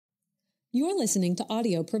You're listening to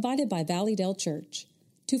audio provided by Valleydale Church.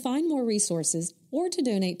 To find more resources or to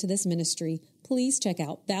donate to this ministry, please check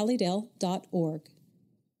out valleydale.org.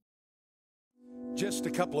 Just a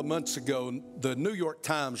couple of months ago, the New York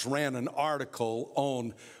Times ran an article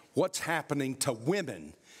on what's happening to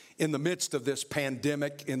women in the midst of this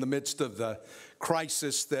pandemic, in the midst of the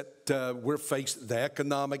crisis that we're facing, the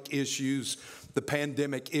economic issues, the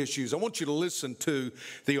pandemic issues. I want you to listen to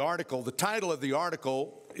the article. The title of the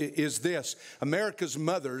article is this: America's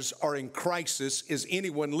mothers are in crisis. Is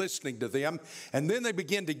anyone listening to them? And then they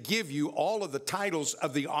begin to give you all of the titles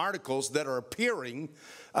of the articles that are appearing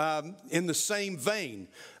in the same vein.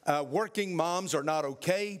 Working moms are not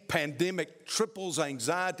okay. Pandemic triples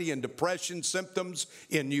anxiety and depression symptoms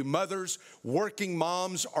in new mothers. Working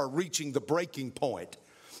moms are reaching the breaking point.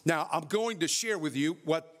 Now, I'm going to share with you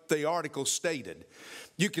what the article stated.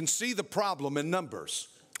 You can see the problem in numbers.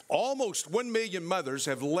 Almost 1 million mothers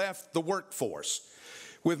have left the workforce.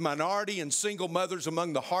 With minority and single mothers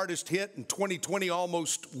among the hardest hit in 2020,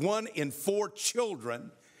 almost 1 in 4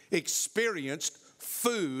 children experienced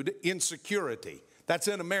food insecurity. That's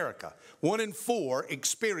in America. 1 in 4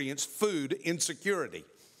 experienced food insecurity.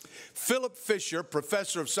 Philip Fisher,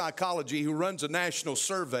 professor of psychology who runs a national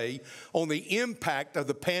survey on the impact of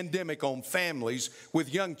the pandemic on families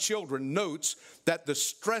with young children, notes that the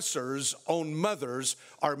stressors on mothers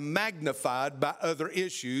are magnified by other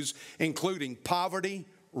issues, including poverty,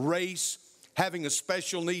 race, having a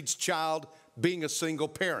special needs child, being a single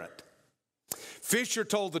parent. Fisher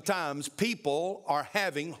told the Times people are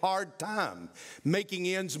having a hard time making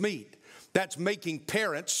ends meet. That's making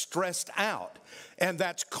parents stressed out, and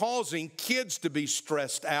that's causing kids to be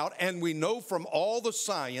stressed out. And we know from all the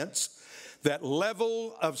science that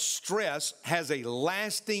level of stress has a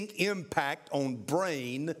lasting impact on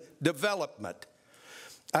brain development,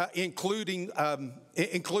 including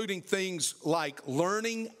things like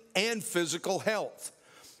learning and physical health.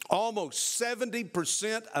 Almost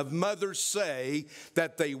 70% of mothers say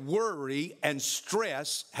that they worry and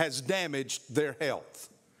stress has damaged their health.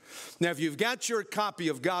 Now, if you've got your copy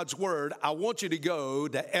of God's Word, I want you to go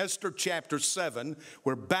to Esther chapter 7.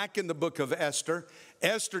 We're back in the book of Esther.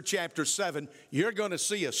 Esther chapter 7, you're going to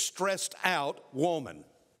see a stressed out woman.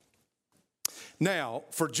 Now,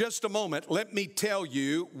 for just a moment, let me tell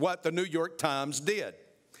you what the New York Times did.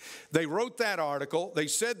 They wrote that article, they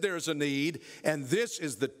said there's a need, and this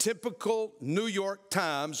is the typical New York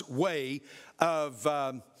Times way of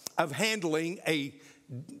handling a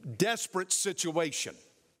desperate situation.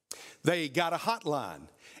 They got a hotline,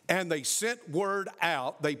 and they sent word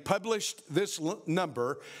out. They published this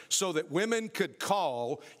number so that women could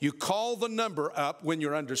call. You call the number up when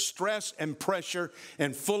you're under stress and pressure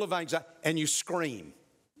and full of anxiety, and you scream.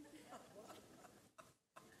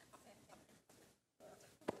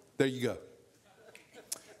 There you go.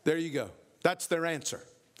 There you go. That's their answer.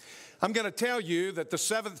 I'm going to tell you that the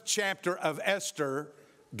 7th chapter of Esther,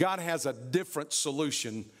 God has a different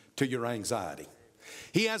solution to your anxiety.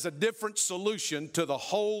 He has a different solution to the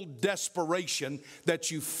whole desperation that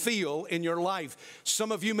you feel in your life.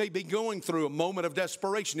 Some of you may be going through a moment of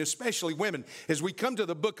desperation, especially women. As we come to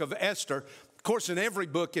the book of Esther, of course, in every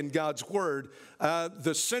book in God's Word,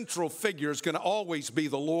 the central figure is going to always be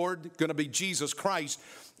the Lord, going to be Jesus Christ.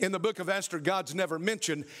 In the book of Esther, God's never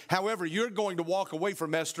mentioned. However, you're going to walk away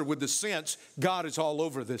from Esther with the sense God is all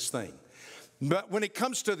over this thing. But when it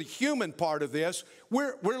comes to the human part of this,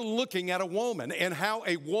 we're looking at a woman and how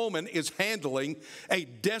a woman is handling a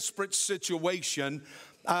desperate situation.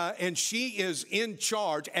 And she is in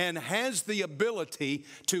charge and has the ability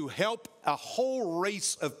to help a whole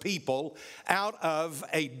race of people out of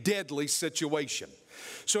a deadly situation.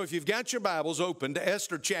 So if you've got your Bibles open to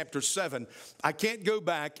Esther chapter 7, I can't go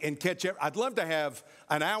back and catch it. I'd love to have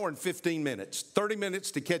an hour and 15 minutes, 30 minutes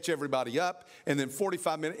to catch everybody up, and then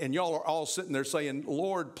 45 minutes. And y'all are all sitting there saying,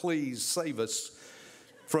 Lord, please save us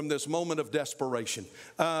from this moment of desperation.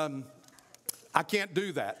 I can't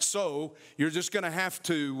do that. So you're just going to have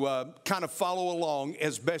to kind of follow along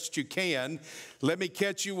as best you can. Let me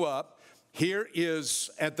catch you up. Here is,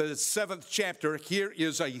 at the 7th chapter, here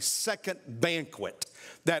is a second banquet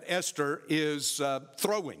that Esther is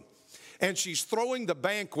throwing. And she's throwing the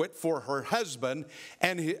banquet for her husband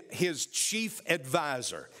and his chief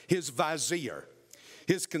advisor, his vizier,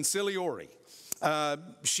 his consigliere.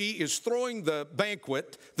 She is throwing the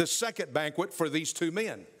banquet, the second banquet, for these two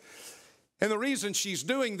men. And the reason she's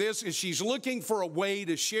doing this is she's looking for a way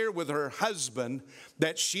to share with her husband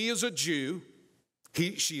that she is a Jew.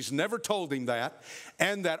 She's never told him that,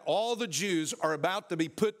 and that all the Jews are about to be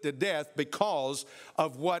put to death because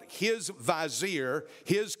of what his vizier,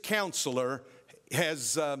 his counselor,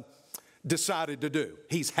 has decided to do.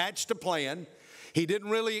 He's hatched a plan. He didn't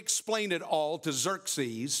really explain it all to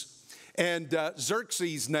Xerxes. And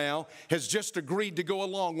Xerxes now has just agreed to go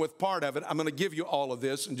along with part of it. I'm going to give you all of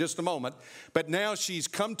this in just a moment. But now she's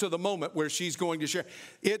come to the moment where she's going to share.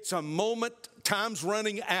 It's a moment, time's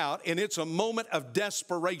running out, and it's a moment of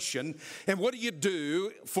desperation. And what do you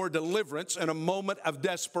do for deliverance in a moment of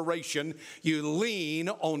desperation? You lean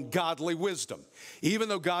on godly wisdom. Even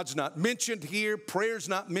though God's not mentioned here, prayer's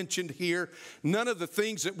not mentioned here, none of the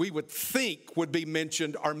things that we would think would be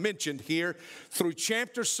mentioned are mentioned here. Through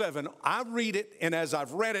chapter 7, I read it, and as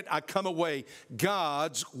I've read it, I come away,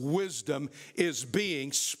 God's wisdom is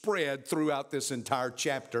being spread throughout this entire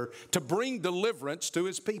chapter to bring deliverance to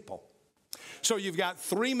his people. So you've got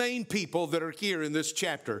three main people that are here in this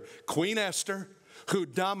chapter. Queen Esther, who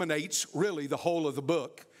dominates really the whole of the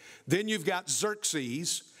book. Then you've got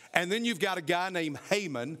Xerxes, and then you've got a guy named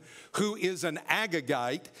Haman, who is an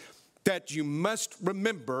Agagite that you must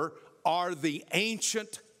remember are the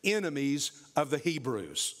ancient enemies of the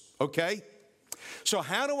Hebrews, okay? So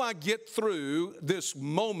how do I get through this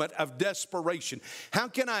moment of desperation? How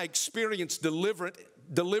can I experience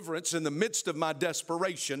deliverance in the midst of my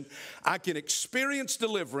desperation? I can experience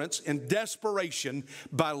deliverance in desperation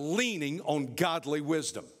by leaning on godly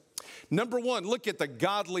wisdom. Number one, look at the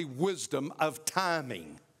godly wisdom of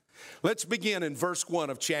timing. Let's begin in verse 1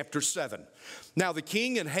 of chapter 7. Now the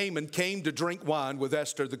king and Haman came to drink wine with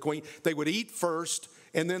Esther the queen. They would eat first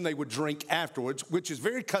and then they would drink afterwards, which is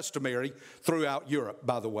very customary throughout Europe,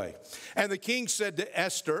 by the way. And the king said to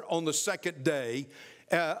Esther on the second day,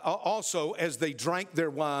 also as they drank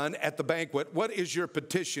their wine at the banquet, what is your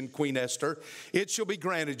petition, Queen Esther? It shall be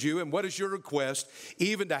granted you. And what is your request?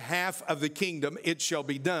 Even to half of the kingdom it shall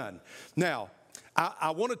be done. Now,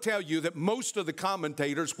 I want to tell you that most of the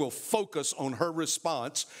commentators will focus on her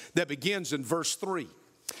response that begins in verse 3.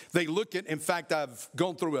 They look at, in fact, I've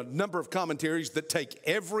gone through a number of commentaries that take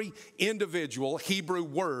every individual Hebrew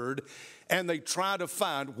word and they try to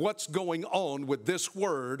find what's going on with this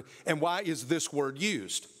word and why is this word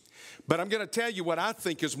used. But I'm going to tell you what I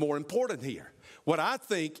think is more important here. What I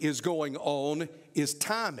think is going on is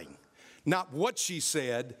timing, not what she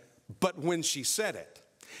said, but when she said it.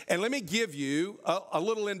 And let me give you a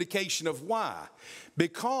little indication of why.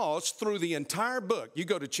 Because through the entire book, you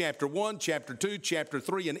go to chapter 1, chapter 2, chapter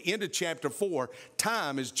 3, and into chapter 4,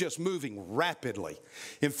 time is just moving rapidly.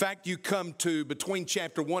 In fact, you come to between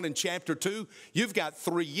chapter 1 and chapter 2, you've got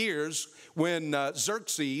 3 years when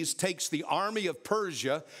Xerxes takes the army of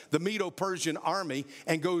Persia, the Medo-Persian army,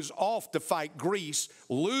 and goes off to fight Greece,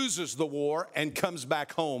 loses the war, and comes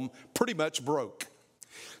back home pretty much broke.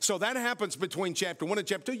 So that happens between chapter 1 and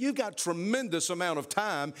chapter 2. You've got tremendous amount of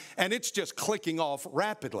time, and it's just clicking off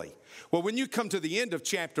rapidly. Well, when you come to the end of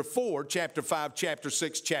chapter 4, chapter 5, chapter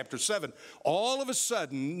 6, chapter 7, all of a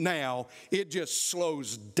sudden now it just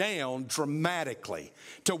slows down dramatically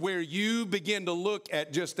to where you begin to look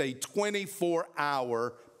at just a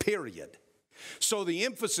 24-hour period. So the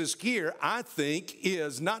emphasis here, I think,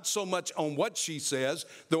 is not so much on what she says,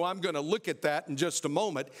 though I'm going to look at that in just a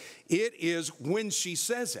moment. It is when she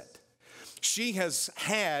says it. She has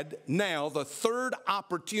had now the third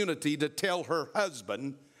opportunity to tell her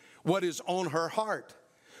husband what is on her heart,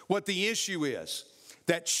 what the issue is,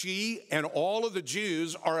 that she and all of the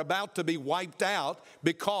Jews are about to be wiped out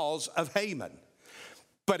because of Haman.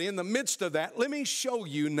 But in the midst of that, let me show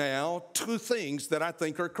you now 2 things that I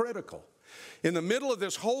think are critical. In the middle of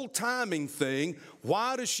this whole timing thing,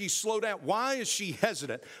 why does she slow down? Why is she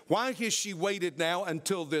hesitant? Why has she waited now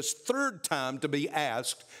until this third time to be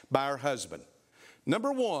asked by her husband?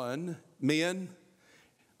 Number 1, men,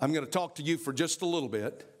 I'm going to talk to you for just a little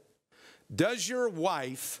bit. Does your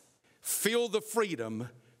wife feel the freedom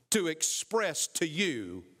to express to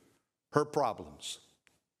you her problems?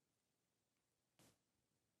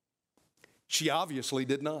 She obviously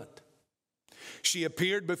did not. She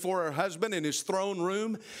appeared before her husband in his throne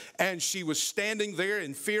room, and she was standing there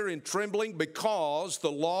in fear and trembling because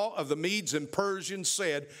the law of the Medes and Persians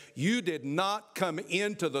said you did not come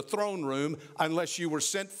into the throne room unless you were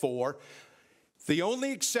sent for. The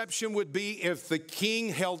only exception would be if the king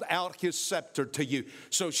held out his scepter to you.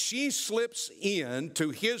 So she slips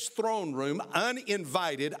into his throne room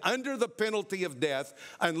uninvited under the penalty of death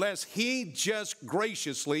unless he just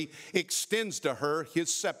graciously extends to her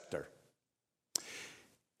his scepter.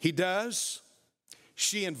 He does.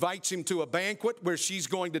 She invites him to a banquet where she's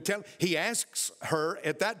going to tell. He asks her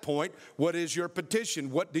at that point, what is your petition?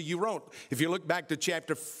 What do you want? If you look back to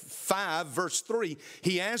chapter 5, verse 3,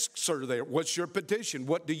 he asks her there, what's your petition?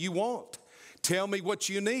 What do you want? Tell me what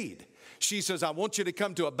you need. She says, I want you to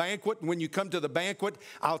come to a banquet, and when you come to the banquet,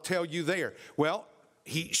 I'll tell you there. Well,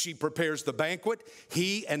 she prepares the banquet.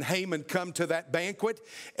 He and Haman come to that banquet,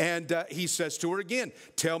 and he says to her again,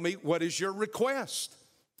 tell me, what is your request?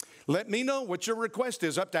 Let me know what your request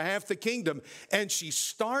is, up to half the kingdom. And she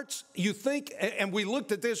starts, you think, and we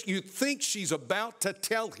looked at this, you think she's about to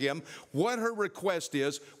tell him what her request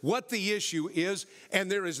is, what the issue is,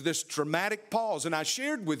 and there is this dramatic pause. And I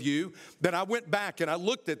shared with you that I went back and I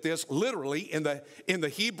looked at this literally in the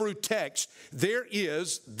Hebrew text. There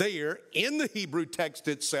is in the Hebrew text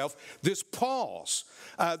itself this pause,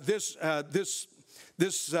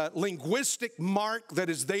 this linguistic mark that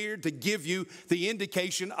is there to give you the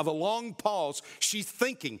indication of a long pause. She's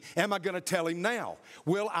thinking, am I going to tell him now?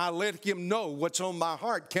 Will I let him know what's on my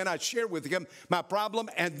heart? Can I share with him my problem?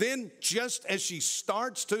 And then just as she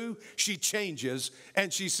starts to, she changes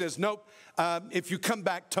and she says, nope. If you come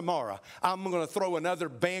back tomorrow, I'm going to throw another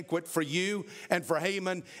banquet for you and for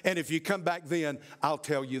Haman. And if you come back then, I'll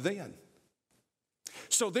tell you then.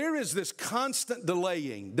 So there is this constant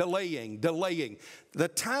delaying. The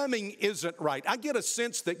timing isn't right. I get a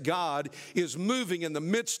sense that God is moving in the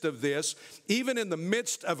midst of this, even in the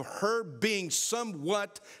midst of her being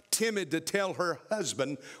somewhat timid to tell her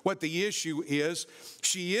husband what the issue is.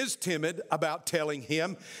 She is timid about telling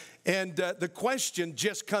him. And the question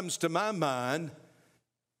just comes to my mind,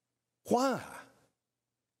 why?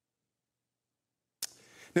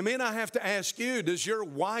 Now, men, I have to ask you, does your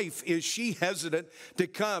wife, is she hesitant to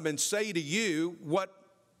come and say to you what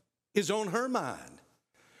is on her mind?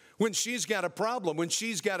 When she's got a problem, when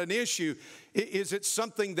she's got an issue, is it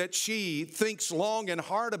something that she thinks long and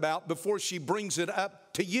hard about before she brings it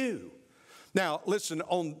up to you? Now, listen,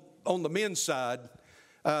 on the men's side,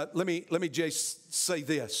 let me just say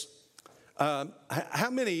this. How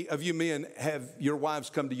many of you men have your wives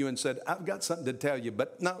come to you and said, I've got something to tell you,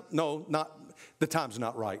 but no, not the time's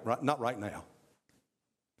not right, not right now.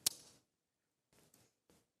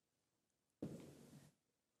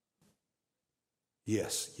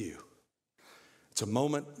 Yes, you. It's a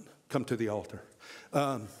moment, come to the altar.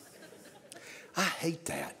 I hate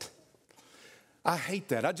that. I hate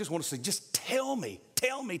that. I just want to say, just tell me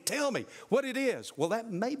what it is. Well,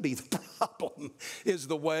 that may be the problem, is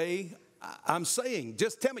the way I'm saying,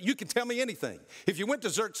 just tell me. You can tell me anything. If you went to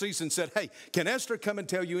Xerxes and said, hey, can Esther come and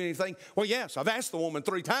tell you anything? Well, yes, I've asked the woman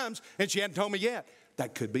 3 times and she hadn't told me yet.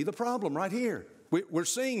 That could be the problem right here. We're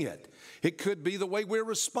seeing it. It could be the way we're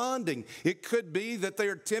responding. It could be that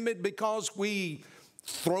they're timid because we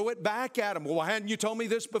throw it back at them. Well, why hadn't you told me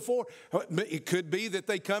this before? It could be that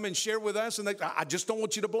they come and share with us and I just don't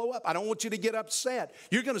want you to blow up. I don't want you to get upset.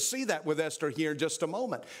 You're going to see that with Esther here in just a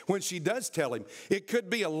moment when she does tell him. It could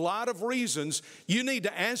be a lot of reasons. You need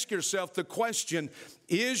to ask yourself the question,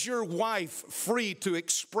 is your wife free to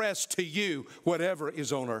express to you whatever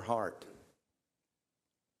is on her heart?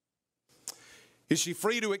 Is she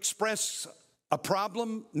free to express a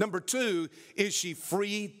problem? Number 2, is she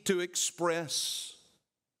free to express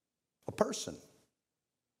a person?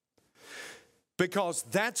 Because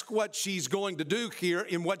that's what she's going to do here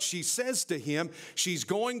in what she says to him. She's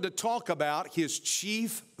going to talk about his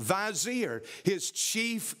chief vizier, his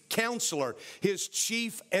chief counselor, his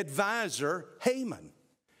chief advisor, Haman.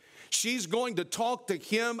 She's going to talk to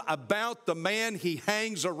him about the man he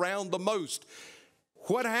hangs around the most.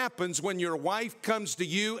 What happens when your wife comes to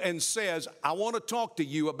you and says, I want to talk to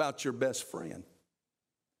you about your best friend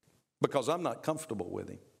because I'm not comfortable with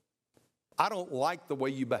him. I don't like the way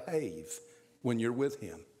you behave when you're with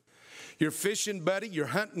him. Your fishing buddy, your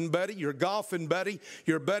hunting buddy, your golfing buddy,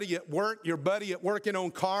 your buddy at work, your buddy at working on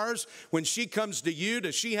cars. When she comes to you,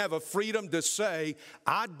 does she have a freedom to say,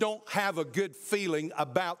 I don't have a good feeling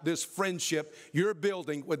about this friendship you're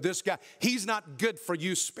building with this guy. He's not good for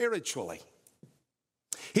you spiritually.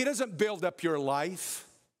 He doesn't build up your life.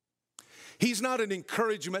 He's not an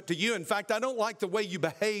encouragement to you. In fact, I don't like the way you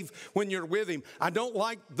behave when you're with him. I don't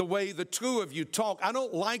like the way the two of you talk. I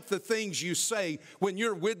don't like the things you say when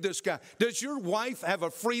you're with this guy. Does your wife have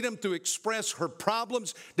a freedom to express her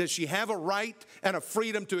problems? Does she have a right and a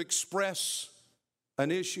freedom to express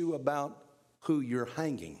an issue about who you're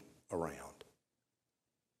hanging around?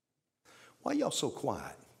 Why are y'all so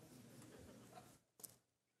quiet?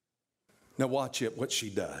 Now watch it, what she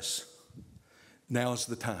does. Now's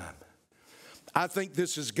the time. I think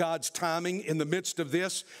this is God's timing in the midst of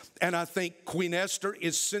this, and I think Queen Esther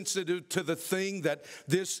is sensitive to the thing that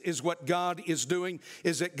this is what God is doing,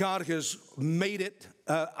 is that God has made it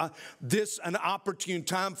this an opportune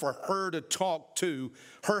time for her to talk to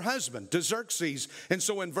her husband, to Xerxes. And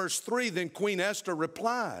so in verse 3, then Queen Esther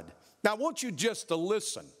replied. Now I want you just to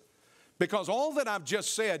listen, Because all that I've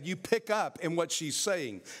just said, you pick up in what she's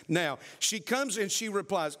saying. Now, she comes and she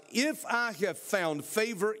replies, if I have found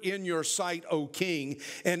favor in your sight, O king,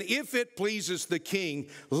 and if it pleases the king,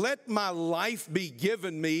 let my life be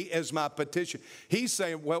given me as my petition. He's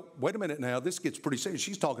saying, well, wait a minute now, this gets pretty serious.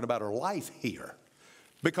 She's talking about her life here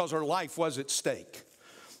because her life was at stake.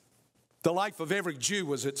 The life of every Jew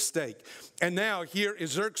was at stake. And now here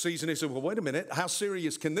is Xerxes, and he said, well, wait a minute, how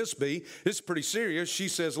serious can this be? This is pretty serious. She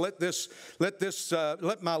says, let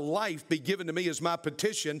my life be given to me as my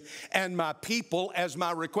petition and my people as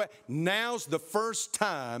my request. Now's the first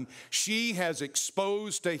time she has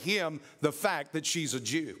exposed to him the fact that she's a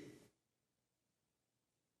Jew.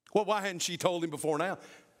 Well, why hadn't she told him before now?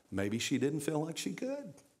 Maybe she didn't feel like she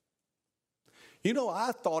could. You know,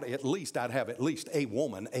 I thought at least I'd have at least a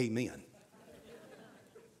woman, amen.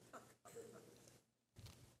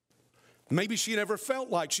 Maybe she never felt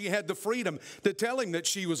like she had the freedom to tell him that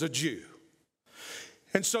she was a Jew.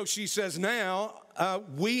 And so she says, now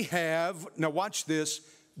we have, now watch this,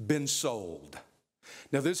 been sold.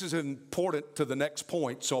 Now this is important to the next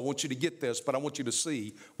point, so I want you to get this, but I want you to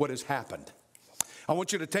see what has happened. I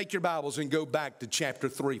want you to take your Bibles and go back to chapter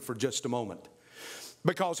 3 for just a moment.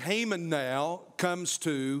 Because Haman now comes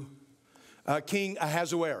to King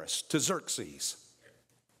Ahasuerus, to Xerxes.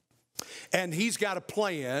 And he's got a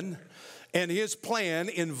plan, and his plan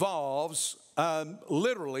involves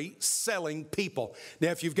literally selling people. Now,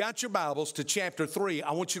 if you've got your Bibles to chapter 3,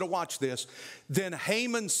 I want you to watch this. Then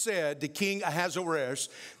Haman said to King Ahasuerus,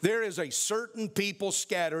 there is a certain people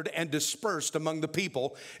scattered and dispersed among the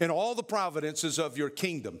people in all the provinces of your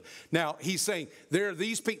kingdom. Now, he's saying there are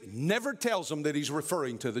these people. Never tells them that he's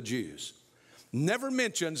referring to the Jews. Never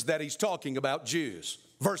mentions that he's talking about Jews.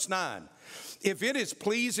 Verse 9, if it is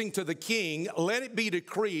pleasing to the king, let it be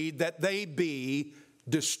decreed that they be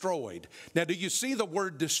destroyed. Now, do you see the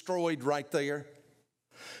word destroyed right there?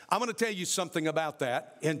 I'm going to tell you something about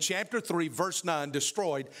that. In chapter 3, verse 9,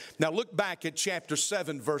 destroyed. Now, look back at chapter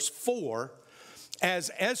 7, verse 4.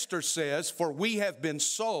 As Esther says, for we have been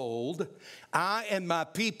sold, I and my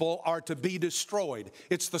people are to be destroyed.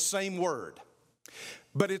 It's the same word.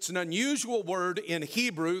 But it's an unusual word in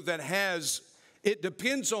Hebrew that has, it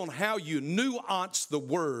depends on how you nuance the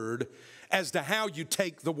word as to how you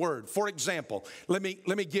take the word. For example, let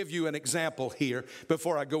me give you an example here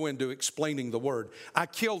before I go into explaining the word. I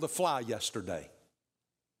killed a fly yesterday.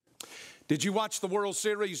 Did you watch the World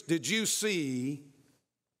Series? Did you see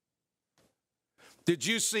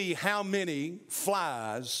how many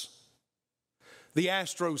flies the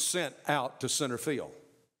Astros sent out to center field?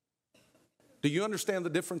 Do you understand the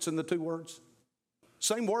difference in the two words?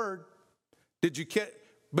 Same word. Did you catch?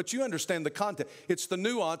 But you understand the context. It's the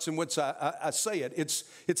nuance in which I say it.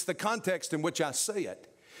 It's the context in which I say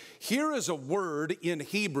it. Here is a word in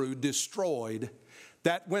Hebrew, destroyed,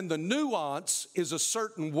 that when the nuance is a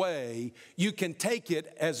certain way, you can take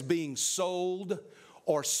it as being sold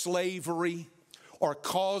or slavery or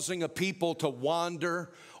causing a people to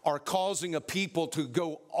wander or causing a people to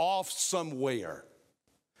go off somewhere.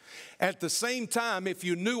 At the same time, if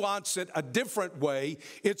you nuance it a different way,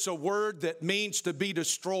 it's a word that means to be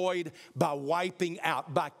destroyed by wiping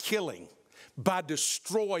out, by killing, by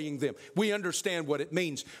destroying them. We understand what it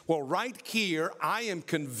means. Well, right here, I am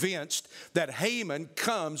convinced that Haman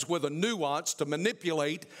comes with a nuance to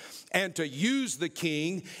manipulate and to use the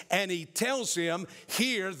king, and he tells him,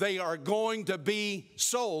 here they are going to be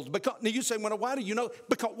sold. Because, now you say, well, why do you know?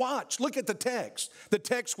 Because watch, look at the text. The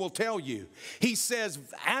text will tell you. He says,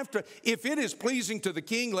 if it is pleasing to the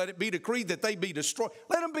king, let it be decreed that they be destroyed.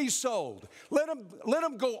 Let them be sold. Let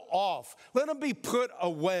them go off. Let them be put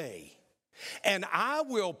away. And I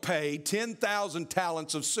will pay 10,000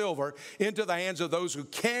 talents of silver into the hands of those who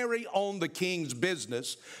carry on the king's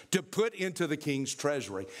business to put into the king's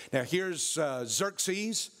treasury. Now here's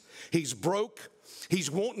Xerxes. He's broke. He's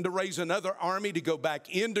wanting to raise another army to go back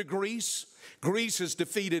into Greece. Greece has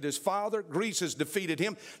defeated his father. Greece has defeated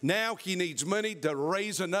him. Now he needs money to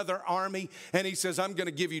raise another army. And he says, I'm going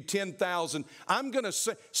to give you 10,000. I'm going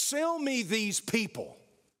to sell me these people.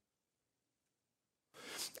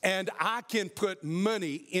 And I can put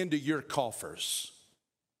money into your coffers.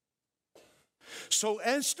 So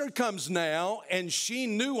Esther comes now and she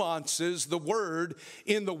nuances the word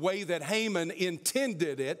in the way that Haman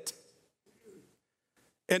intended it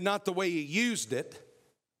and not the way he used it.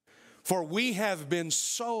 For we have been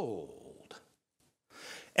sold,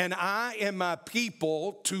 and I and my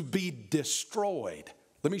people to be destroyed.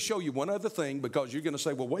 Let me show you one other thing, because you're going to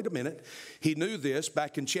say, well, wait a minute. He knew this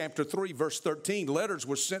back in chapter 3, verse 13. Letters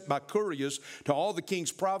were sent by couriers to all the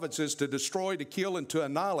king's provinces to destroy, to kill, and to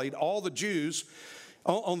annihilate all the Jews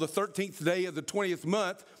On the 13th day of the 20th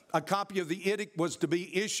month, a copy of the edict was to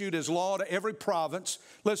be issued as law to every province.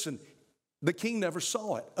 Listen, the king never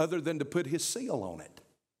saw it other than to put his seal on it.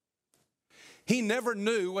 He never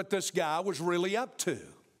knew what this guy was really up to.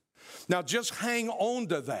 Now just hang on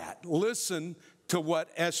to that. Listen to what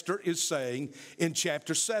Esther is saying in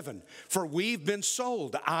chapter 7. For we've been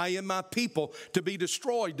sold, I and my people, to be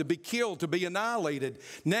destroyed, to be killed, to be annihilated.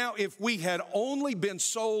 Now if we had only been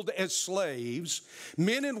sold as slaves,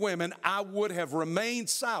 men and women, I would have remained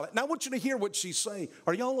silent. Now I want you to hear what she's saying.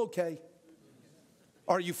 Are y'all okay?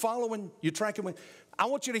 Are you following? You tracking with? I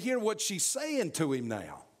want you to hear what she's saying to him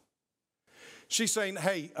now. She's saying,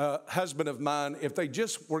 hey, husband of mine, if they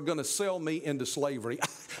just were going to sell me into slavery,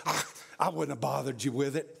 I wouldn't have bothered you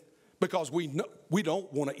with it because we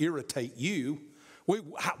don't want to irritate you.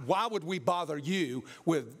 Why would we bother you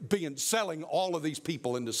with selling all of these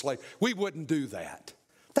people into slavery? We wouldn't do that.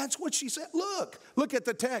 That's what she said. Look at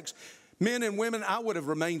the text. Men and women, I would have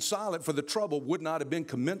remained silent, for the trouble would not have been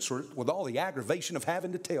commensurate with all the aggravation of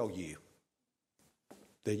having to tell you.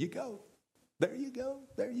 There you go. There you go.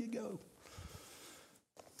 There you go.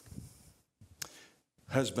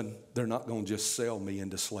 Husband, they're not going to just sell me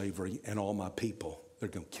into slavery and all my people. They're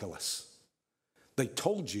going to kill us. They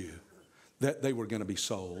told you that they were going to be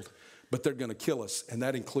sold, but they're going to kill us, and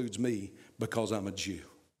that includes me because I'm a Jew.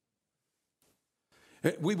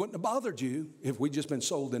 We wouldn't have bothered you if we'd just been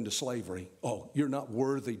sold into slavery. Oh, you're not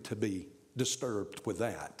worthy to be disturbed with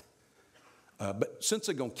that. But since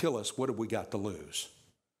they're going to kill us, what have we got to lose?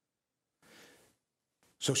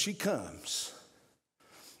 So she comes.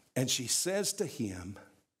 And she says to him,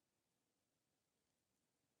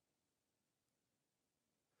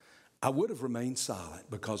 I would have remained silent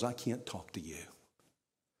because I can't talk to you.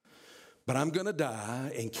 But I'm going to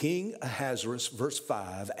die. And King Ahasuerus, verse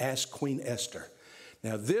 5, asked Queen Esther.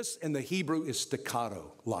 Now this in the Hebrew is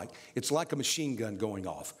staccato-like. It's like a machine gun going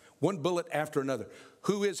off. One bullet after another.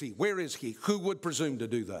 Who is he? Where is he? Who would presume to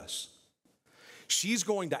do thus? She's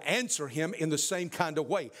going to answer him in the same kind of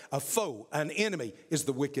way. A foe, an enemy is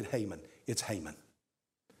the wicked Haman. It's Haman.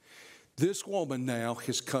 This woman now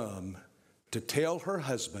has come to tell her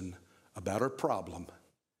husband about her problem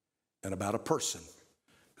and about a person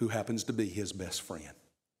who happens to be his best friend.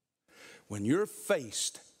 When you're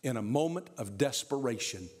faced in a moment of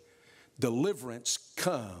desperation, deliverance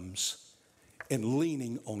comes in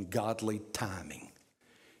leaning on godly timing.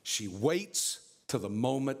 She waits till the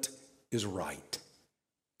moment is right.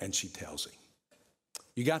 And she tells him.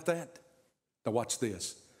 You got that? Now watch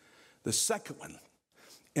this. The second one,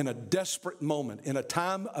 in a desperate moment, in a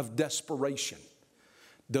time of desperation,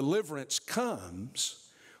 deliverance comes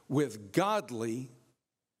with godly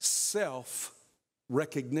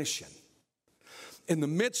self-recognition. In the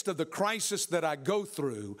midst of the crisis that I go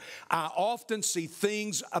through, I often see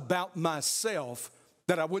things about myself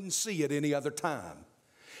that I wouldn't see at any other time.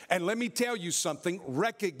 And let me tell you something,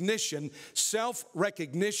 recognition,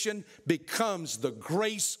 self-recognition becomes the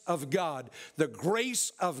grace of God. The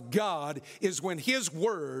grace of God is when His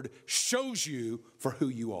Word shows you for who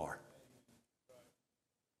you are.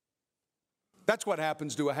 That's what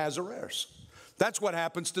happens to Ahasuerus. That's what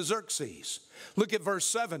happens to Xerxes. Look at verse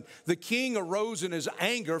 7. The king arose in his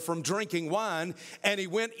anger from drinking wine, and he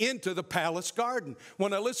went into the palace garden. Well,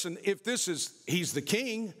 now listen, if he's the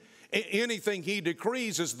king, anything he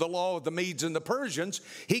decrees is the law of the Medes and the Persians.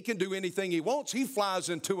 He can do anything he wants. He flies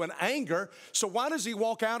into an anger. So why does he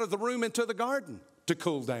walk out of the room into the garden? To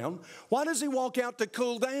cool down. Why does he walk out to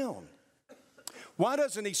cool down? Why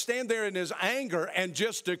doesn't he stand there in his anger and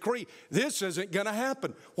just decree, this isn't going to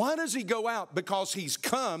happen? Why does he go out? Because he's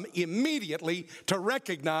come immediately to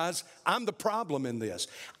recognize, I'm the problem in this.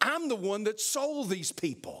 I'm the one that sold these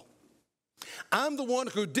people. I'm the one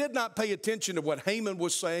who did not pay attention to what Haman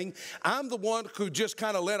was saying. I'm the one who just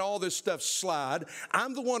kind of let all this stuff slide.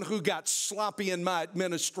 I'm the one who got sloppy in my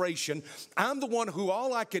administration. I'm the one who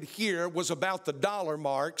all I could hear was about the dollar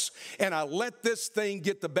marks, and I let this thing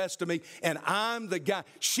get the best of me, and I'm the guy.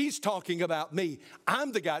 She's talking about me.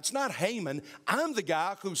 I'm the guy. It's not Haman. I'm the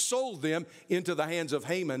guy who sold them into the hands of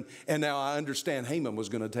Haman, and now I understand Haman was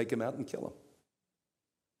going to take him out and kill him.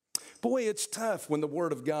 Boy, it's tough when the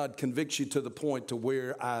Word of God convicts you to the point to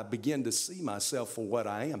where I begin to see myself for what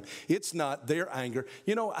I am. It's not their anger.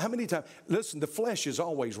 You know, how many times, listen, the flesh is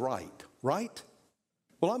always right? Well,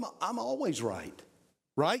 I'm always right?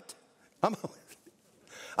 I'm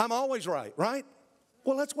always right?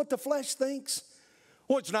 Well, that's what the flesh thinks.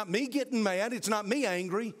 Well, it's not me getting mad. It's not me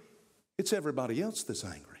angry. It's everybody else that's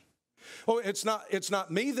angry. Oh, it's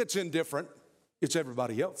not me that's indifferent. It's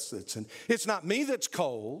everybody else that's in. It's not me that's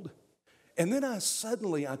cold. And then I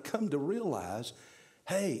come to realize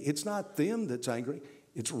hey, it's not them that's angry.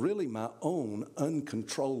 It's really my own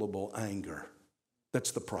uncontrollable anger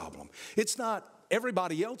that's the problem. It's not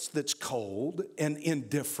everybody else that's cold and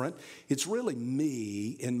indifferent. It's really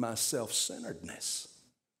me in my self-centeredness.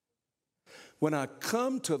 When I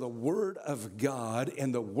come to the Word of God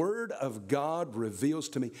and the Word of God reveals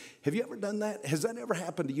to me, have you ever done that? Has that ever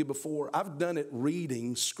happened to you before? I've done it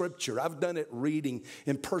reading Scripture. I've done it reading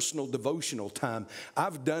in personal devotional time.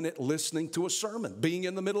 I've done it listening to a sermon, being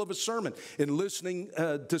in the middle of a sermon and listening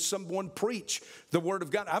to someone preach the Word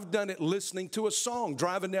of God. I've done it listening to a song,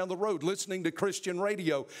 driving down the road, listening to Christian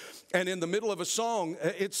radio, and in the middle of a song,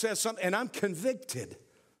 it says something, and I'm convicted.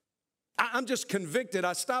 I'm just convicted.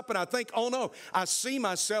 I stop and I think, oh no, I see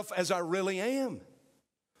myself as I really am.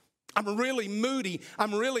 I'm really moody.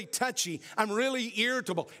 I'm really touchy. I'm really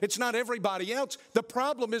irritable. It's not everybody else. The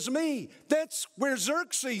problem is me. That's where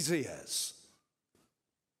Xerxes is.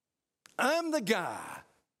 I'm the guy.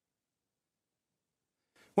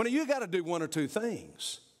 Well, you got to do one or two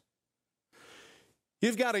things.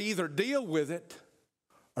 You've got to either deal with it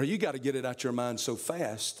or you got to get it out your mind so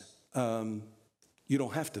fast you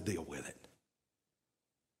don't have to deal with it.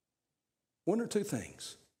 One or two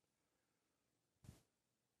things.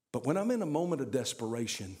 But when I'm in a moment of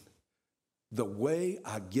desperation, the way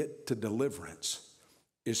I get to deliverance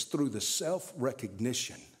is through the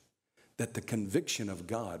self-recognition that the conviction of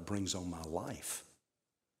God brings on my life.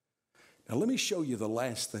 Now let me show you the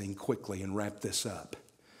last thing quickly and wrap this up.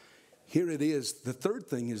 Here it is. The third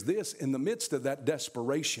thing is this. In the midst of that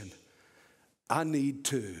desperation, I need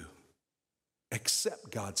to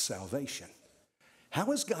accept God's salvation.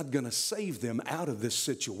 How is God going to save them out of this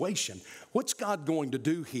situation? What's God going to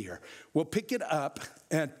do here? We'll pick it up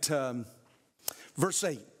at verse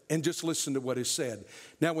 8 and just listen to what is said.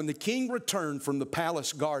 Now, when the king returned from the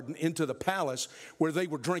palace garden into the palace where they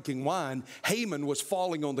were drinking wine, Haman was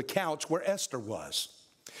falling on the couch where Esther was.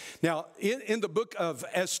 Now, in the book of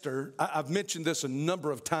Esther, I've mentioned this a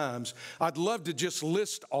number of times. I'd love to just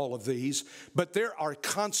list all of these, but there are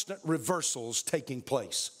constant reversals taking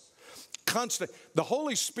place. Constant. The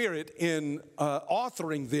Holy Spirit, in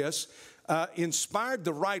authoring this, inspired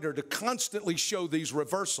the writer to constantly show these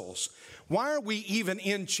reversals. Why are we even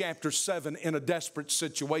in chapter 7 in a desperate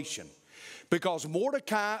situation? Because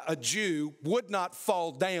Mordecai, a Jew, would not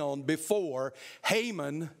fall down before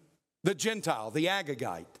Haman, the Gentile, the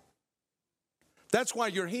Agagite. That's why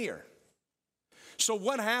you're here. So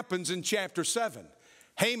what happens in chapter 7?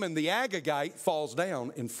 Haman, the Agagite, falls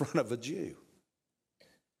down in front of a Jew.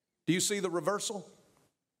 Do you see the reversal?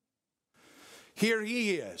 Here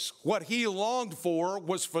he is. What he longed for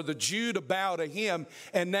was for the Jew to bow to him,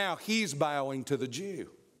 and now he's bowing to the Jew.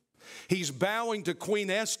 He's bowing to Queen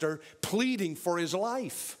Esther, pleading for his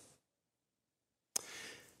life.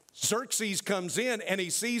 Xerxes comes in and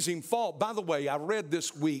he sees him fall. By the way, I read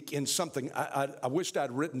this week in something, I wished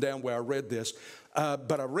I'd written down where I read this,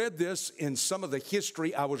 but I read this in some of the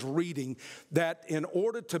history I was reading, that in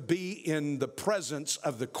order to be in the presence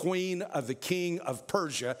of the queen of the king of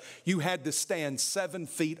Persia, you had to stand 7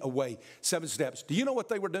 feet away, 7 steps. Do you know what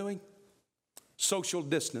they were doing? Social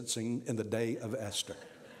distancing in the day of Esther.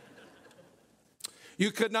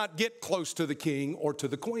 You could not get close to the king or to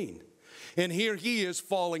the queen. And here he is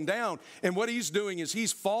falling down. And what he's doing is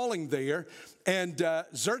he's falling there. And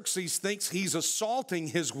Xerxes thinks he's assaulting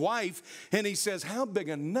his wife. And he says, how big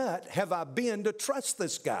a nut have I been to trust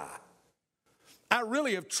this guy? I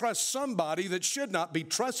really have trusted somebody that should not be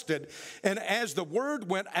trusted. And as the word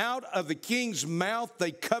went out of the king's mouth,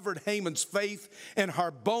 they covered Haman's face. And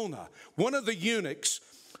Harbona, one of the eunuchs,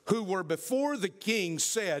 who were before the king,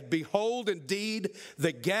 said, behold, indeed,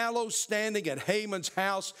 the gallows standing at Haman's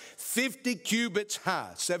house, 50 cubits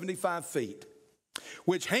high, 75 feet,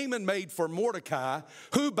 which Haman made for Mordecai,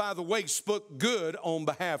 who, by the way, spoke good on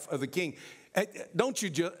behalf of the king. Don't you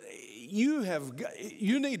just...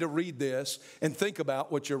 You need to read this and think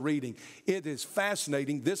about what you're reading. It is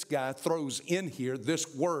fascinating. This guy throws in here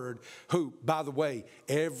this word, who, by the way,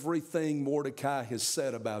 everything Mordecai has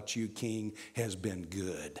said about you, king, has been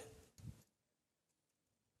good.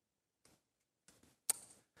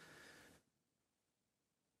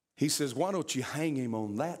 He says, why don't you hang him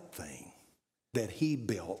on that thing that he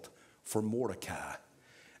built for Mordecai?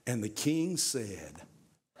 And the king said,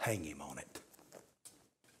 hang him on it.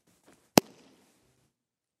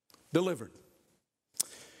 Delivered.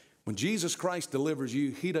 When Jesus Christ delivers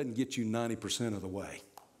you, he doesn't get you 90% of the way.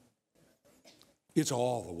 It's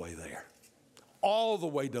all the way there. All the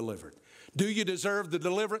way delivered. Do you deserve the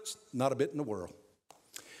deliverance? Not a bit in the world.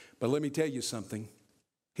 But let me tell you something.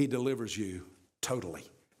 He delivers you totally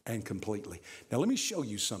and completely. Now let me show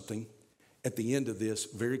you something at the end of this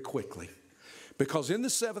very quickly. Because in the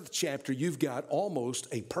 7th chapter, you've got almost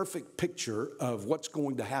a perfect picture of what's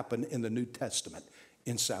going to happen in the New Testament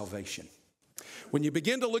in salvation. When you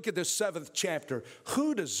begin to look at this 7th chapter,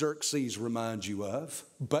 who does Xerxes remind you of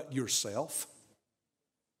but yourself?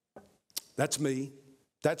 That's me.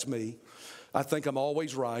 That's me. I think I'm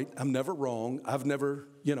always right. I'm never wrong. I've never,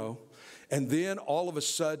 And then all of a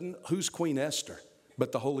sudden, who's Queen Esther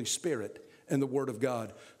but the Holy Spirit and the Word of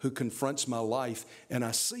God who confronts my life, and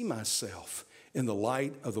I see myself in the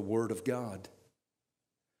light of the Word of God.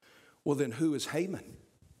 Well, then who is Haman?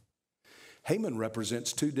 Haman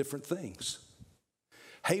represents two different things.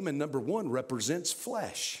 Haman, number one, represents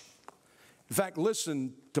flesh. In fact,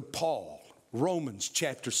 listen to Paul, Romans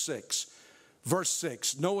chapter 6, verse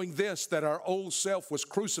 6. Knowing this, that our old self was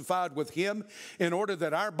crucified with him in order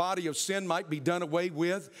that our body of sin might be done away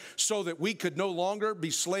with, so that we could no longer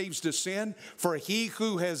be slaves to sin. For he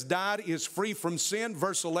who has died is free from sin.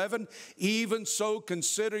 Verse 11, even so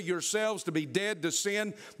consider yourselves to be dead to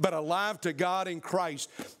sin, but alive to God in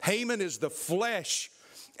Christ. Haman is the flesh.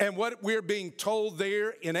 And what we're being told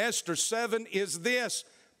there in Esther 7 is this: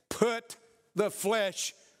 put the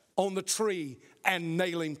flesh on the tree and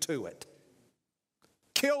nail him to it.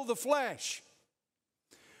 Kill the flesh.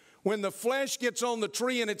 When the flesh gets on the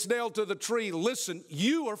tree and it's nailed to the tree, listen,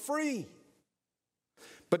 you are free.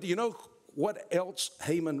 But do you know what else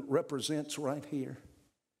Haman represents right here?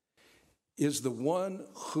 Is the one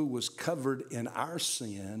who was covered in our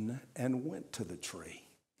sin and went to the tree.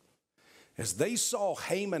 As they saw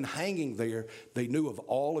Haman hanging there, they knew of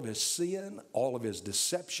all of his sin, all of his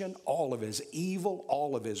deception, all of his evil,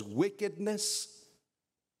 all of his wickedness.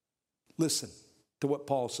 Listen to what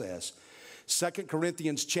Paul says. 2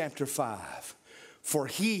 Corinthians chapter 5. For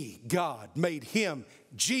he, God, made him,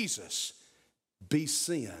 Jesus, be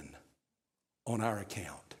sin on our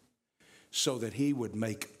account, so that he would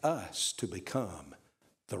make us to become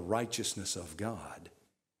the righteousness of God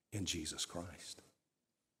in Jesus Christ.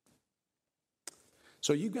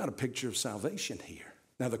 So you've got a picture of salvation here.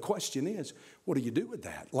 Now the question is, what do you do with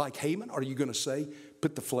that? Like Haman, are you going to say,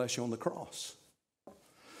 put the flesh on the cross?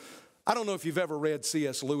 I don't know if you've ever read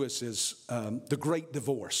C.S. Lewis's The Great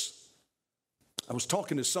Divorce. I was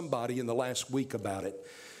talking to somebody in the last week about it.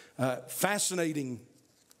 Fascinating.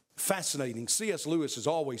 C.S. Lewis is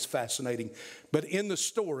always fascinating. But in the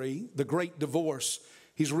story, The Great Divorce,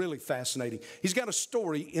 he's really fascinating. He's got a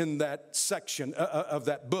story in that section of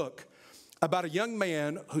that book about a young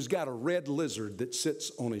man who's got a red lizard that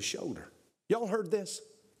sits on his shoulder. Y'all heard this?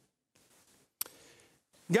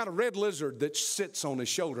 Got a red lizard that sits on his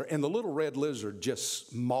shoulder, and the little red lizard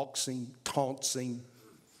just mocks him, taunts him,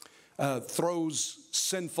 throws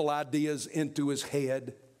sinful ideas into his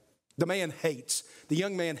head. The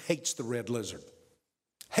young man hates the red lizard.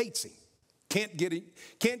 Hates him. Can't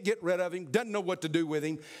get rid of him, doesn't know what to do with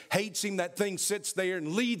him, hates him. That thing sits there and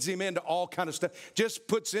leads him into all kind of stuff, just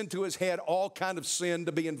puts into his head all kind of sin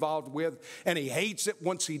to be involved with, and he hates it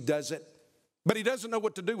once he does it. But he doesn't know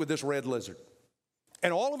what to do with this red lizard.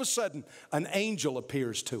 And all of a sudden, an angel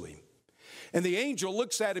appears to him. And the angel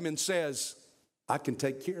looks at him and says, I can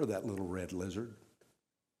take care of that little red lizard.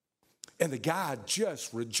 And the guy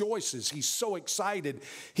just rejoices. He's so excited.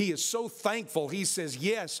 He is so thankful. He says,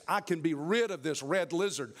 yes, I can be rid of this red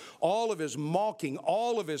lizard. All of his mocking,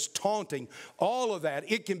 all of his taunting, all of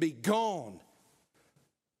that, it can be gone.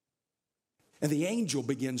 And the angel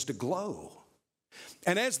begins to glow.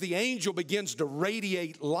 And as the angel begins to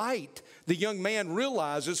radiate light, the young man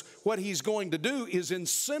realizes what he's going to do is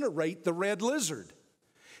incinerate the red lizard.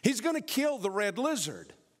 He's going to kill the red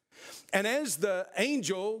lizard. And as the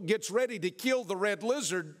angel gets ready to kill the red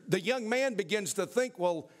lizard, the young man begins to think,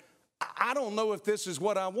 well, I don't know if this is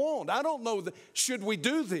what I want. I don't know, should we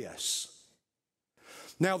do this?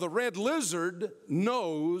 Now, the red lizard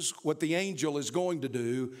knows what the angel is going to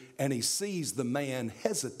do, and he sees the man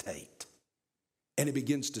hesitate, and he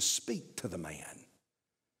begins to speak to the man.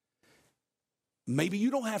 Maybe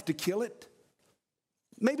you don't have to kill it.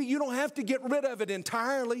 Maybe you don't have to get rid of it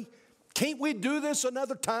entirely. Can't we do this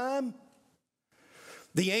another time?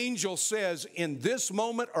 The angel says, in this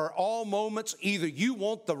moment or all moments, either you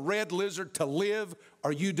want the red lizard to live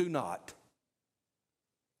or you do not.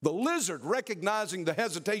 The lizard, recognizing the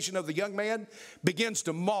hesitation of the young man, begins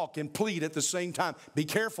to mock and plead at the same time. Be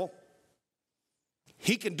careful.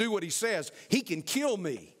 He can do what he says. He can kill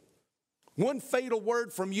me. one fatal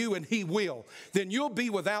word from you and he will, then you'll be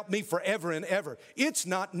without me forever and ever. It's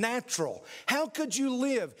not natural. How could you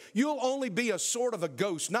live? You'll only be a sort of a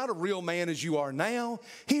ghost, not a real man as you are now.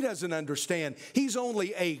 He doesn't understand. He's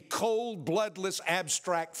only a cold, bloodless,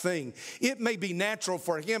 abstract thing. It may be natural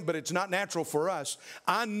for him, but it's not natural for us.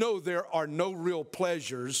 I know there are no real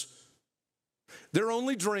pleasures. They're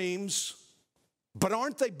only dreams, but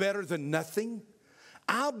aren't they better than nothing?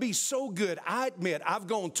 I'll be so good. I admit I've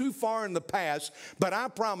gone too far in the past, but I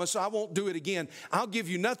promise I won't do it again. I'll give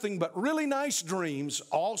you nothing but really nice dreams,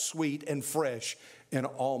 all sweet and fresh and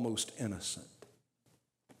almost innocent.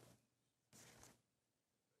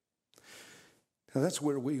 Now that's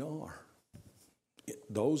where we are.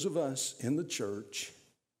 Those of us in the church,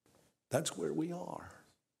 that's where we are.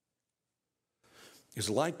 It's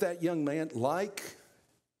like that young man, like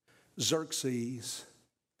Xerxes.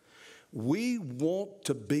 We want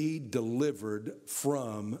to be delivered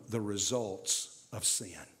from the results of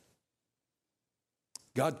sin.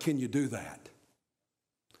 God, can you do that?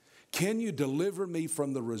 Can you deliver me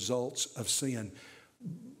from the results of sin?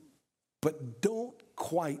 But don't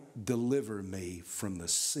quite deliver me from the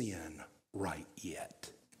sin right yet.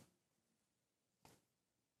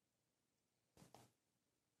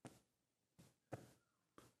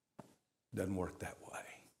 Doesn't work that way.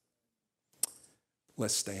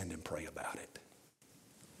 Let's stand and pray about it.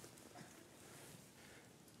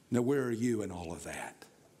 Now, where are you in all of that?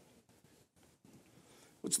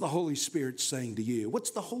 What's the Holy Spirit saying to you? What's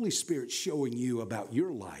the Holy Spirit showing you about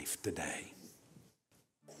your life today?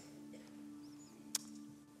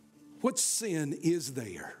 What sin is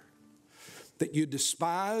there that you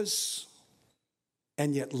despise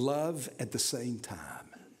and yet love at the same time?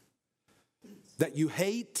 That you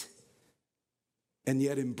hate and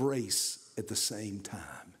yet embrace at the same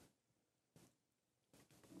time?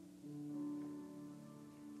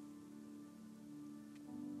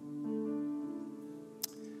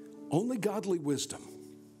 Only godly wisdom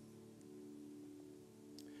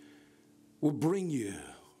will bring you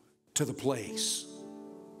to the place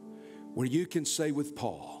where you can say with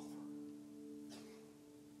Paul,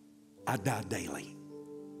 I die daily.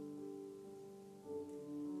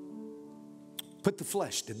 Put the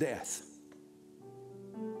flesh to death.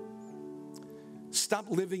 Stop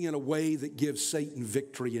living in a way that gives Satan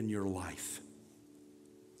victory in your life.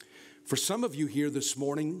 For some of you here this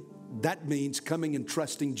morning, that means coming and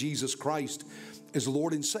trusting Jesus Christ as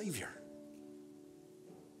Lord and Savior.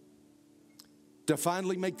 To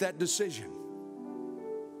finally make that decision.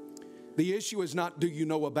 The issue is not, do you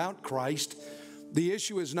know about Christ? The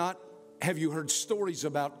issue is not, have you heard stories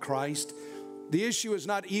about Christ? The issue is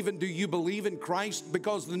not even, do you believe in Christ?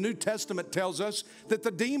 Because the New Testament tells us that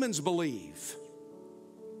the demons believe.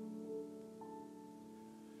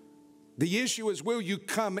 The issue is, will you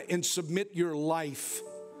come and submit your life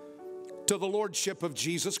to the Lordship of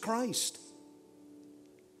Jesus Christ?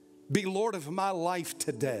 Be Lord of my life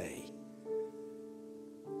today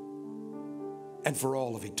and for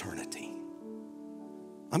all of eternity.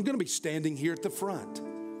 I'm going to be standing here at the front.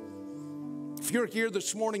 If you're here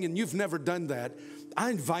this morning and you've never done that,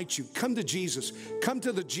 I invite you, come to Jesus. Come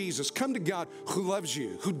to the Jesus. Come to God who loves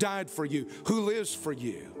you, who died for you, who lives for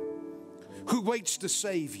you, who waits to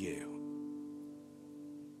save you.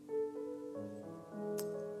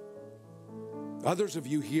 Others of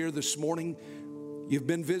you here this morning, you've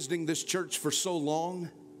been visiting this church for so long,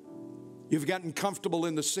 you've gotten comfortable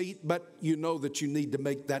in the seat, but you know that you need to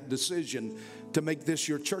make that decision to make this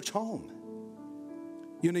your church home.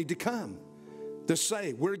 You need to come to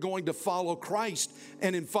say, we're going to follow Christ,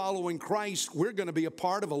 and in following Christ, we're going to be a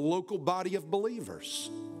part of a local body of believers.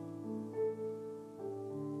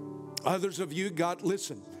 Others of you, God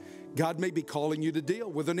may be calling you to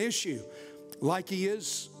deal with an issue like He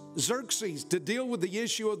is Xerxes, to deal with the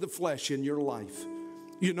issue of the flesh in your life.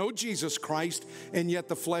 You know Jesus Christ, and yet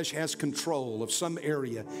the flesh has control of some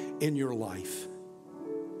area in your life.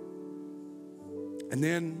 And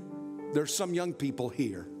then there's some young people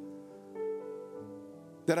here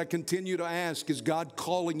that I continue to ask, is God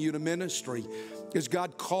calling you to ministry? Is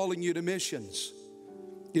God calling you to missions?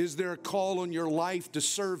 Is there a call on your life to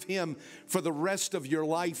serve Him for the rest of your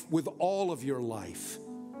life with all of your life?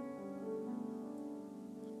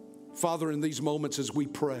 Father, in these moments as we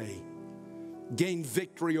pray, gain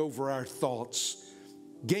victory over our thoughts,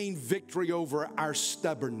 gain victory over our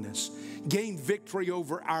stubbornness, gain victory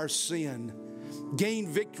over our sin, gain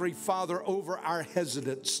victory, Father, over our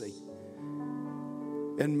hesitancy.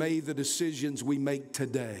 And may the decisions we make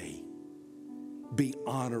today be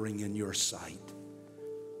honoring in your sight.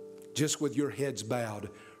 Just with your heads bowed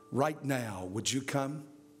right now, would you come?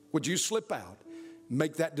 Would you slip out?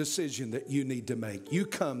 make that decision that you need to make. You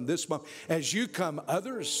come this month. As you come,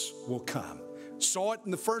 others will come. Saw it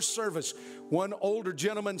in the first service. One older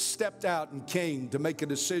gentleman stepped out and came to make a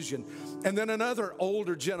decision. And then another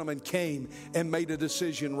older gentleman came and made a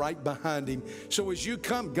decision right behind him. So as you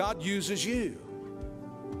come, God uses you.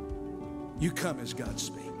 You come as God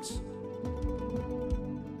speaks.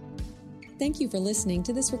 Thank you for listening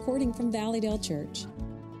to this recording from Valleydale Church.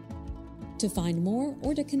 To find more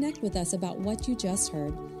or to connect with us about what you just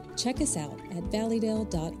heard, check us out at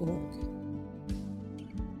valleydale.org.